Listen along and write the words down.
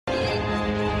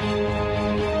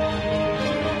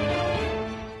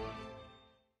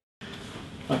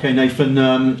Okay, Nathan,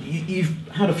 you've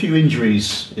had a few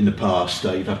injuries in the past.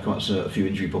 You've had quite a few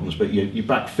injury problems, but you're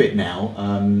back fit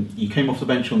now. You came off the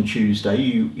bench on Tuesday.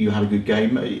 You had a good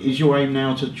game. Is your aim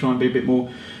now to try and be a bit more,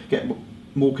 get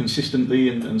more consistently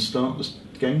and start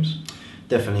the games?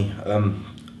 Definitely.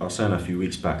 I was saying a few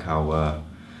weeks back how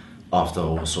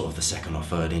after sort of the second or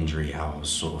third injury, how I was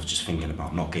sort of just thinking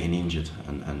about not getting injured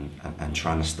and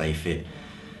trying to stay fit.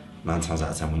 9 times out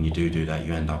of 10 when you do that,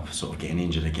 you end up sort of getting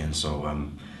injured again. So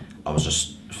I was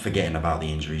just forgetting about the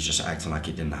injuries, just acting like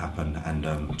it didn't happen,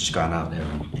 and just going out there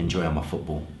and enjoying my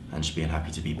football and just being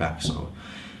happy to be back. So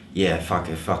yeah, if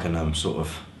I can sort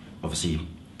of obviously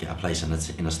get a place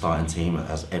in a starting team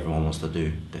as everyone wants to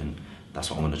do, then that's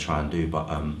what I'm going to try and do.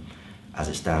 But as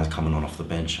it stands, coming on off the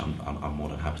bench, I'm more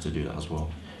than happy to do that as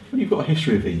well. When you've got a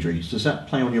history of injuries, does that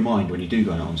play on your mind when you do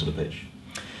go out onto the pitch?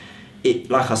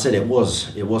 Like I said, it was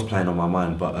playing on my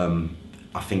mind, but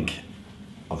I think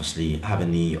obviously having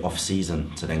the off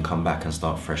season to then come back and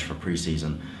start fresh for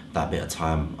pre-season, that bit of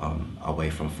time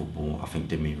away from football, I think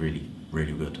did me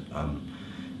really good.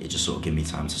 It just sort of gave me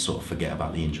time to sort of forget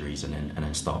about the injuries and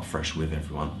then start fresh with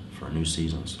everyone for a new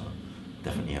season. So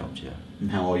definitely helped, yeah.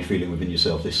 And how are you feeling within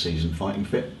yourself this season, fighting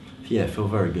fit? Yeah, I feel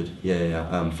very good.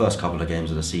 Yeah. First couple of games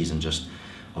of the season, just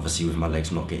obviously with my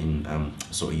legs not getting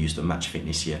sort of used to match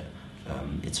fitness yet.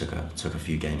 It took a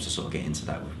few games to sort of get into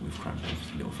that with cramping,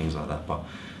 little things like that. But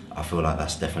I feel like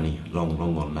that's definitely long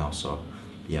gone now. So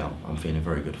yeah, I'm feeling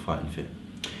very good, fighting fit.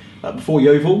 Before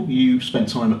Yeovil, you spent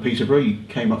time at Peterborough. You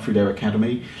came up through their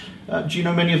academy. Do you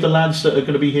know many of the lads that are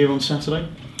going to be here on Saturday?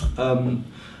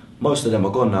 Most of them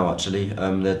are gone now. Actually,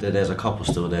 there's a couple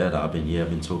still there that I've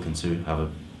been talking to, have a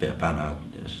bit of banter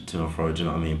to and fro. Do you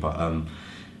know what I mean? But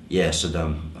yeah, so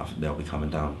I think they'll be coming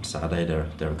down Saturday.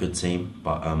 They're a good team,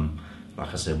 but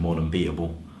like I said, more than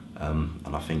beatable,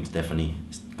 and I think it's definitely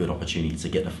a good opportunity to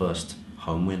get the first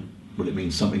home win. Will it mean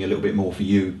something a little bit more for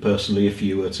you personally if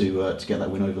you were to get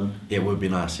that win over them? It would be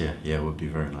nice, yeah, it would be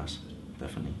very nice,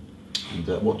 definitely.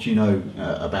 And what do you know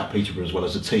about Peterborough as well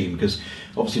as a team? Because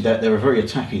obviously they're a very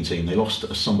attacking team. They lost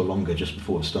a Sumber just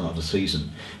before the start of the season,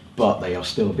 but they are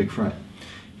still a big threat.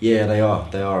 Yeah, they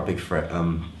are a big threat.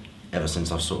 Ever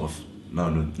since I've sort of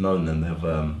known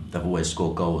them, they've always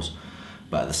scored goals.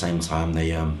 But at the same time,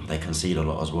 they concede a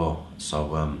lot as well.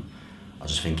 So I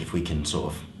just think if we can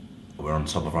we're on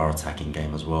top of our attacking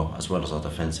game as well as our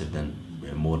defensive, then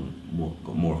we're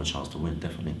got more of a chance to win,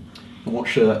 definitely. And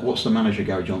what's the manager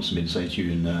Gary Johnson been saying to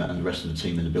you and the rest of the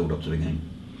team in the build-up to the game?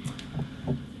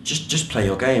 Just play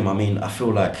your game. I mean, I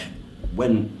feel like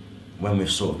when we've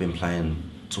sort of been playing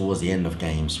towards the end of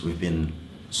games, we've been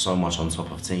so much on top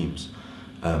of teams.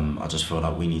 I just feel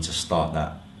like we need to start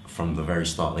that from the very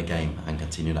start of the game and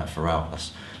continue that throughout.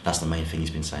 That's the main thing he's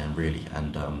been saying, really,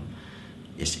 and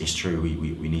it's true.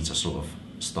 We need to sort of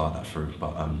start that through,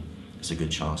 but it's a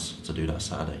good chance to do that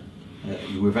Saturday.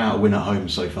 You're without a win at home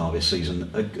so far this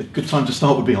season. A good time to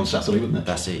start would be on Saturday, wouldn't it?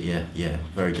 That's it. Yeah,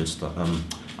 very good start.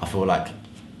 I feel like,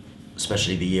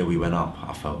 especially the year we went up,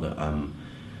 I felt that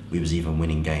we was even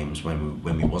winning games when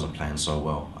we wasn't playing so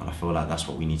well, and I feel like that's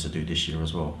what we need to do this year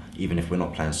as well. Even if we're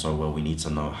not playing so well, we need to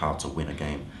know how to win a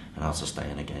game and how to stay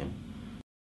in a game.